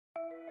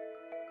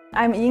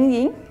I'm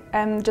Yingying.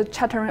 I'm the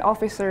chartering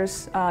officer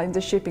in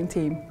the shipping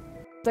team.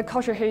 The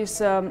culture here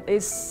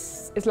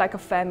is like a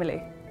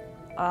family.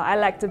 I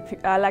like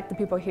the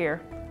people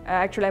here.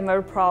 Actually, I'm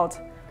very proud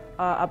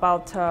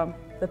about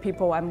the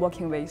people I'm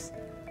working with.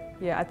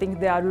 Yeah, I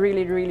think they are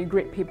really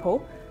great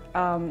people.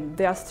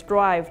 They are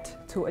strived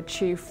to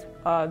achieve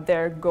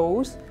their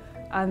goals,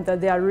 and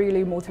they are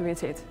really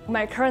motivated.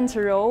 My current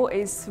role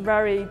is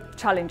very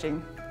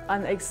challenging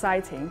and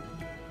exciting,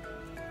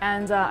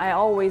 and I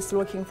always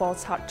looking for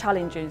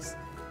challenges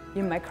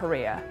in my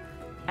career,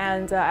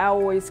 and I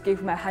always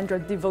give my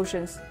 100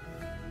 devotions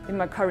in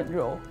my current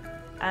role,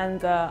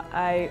 and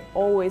I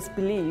always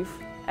believe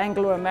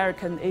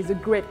Anglo-American is a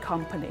great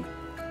company,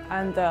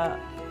 and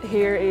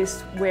here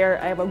is where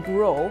I will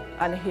grow,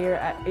 and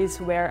here is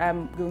where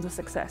I'm going to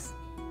success.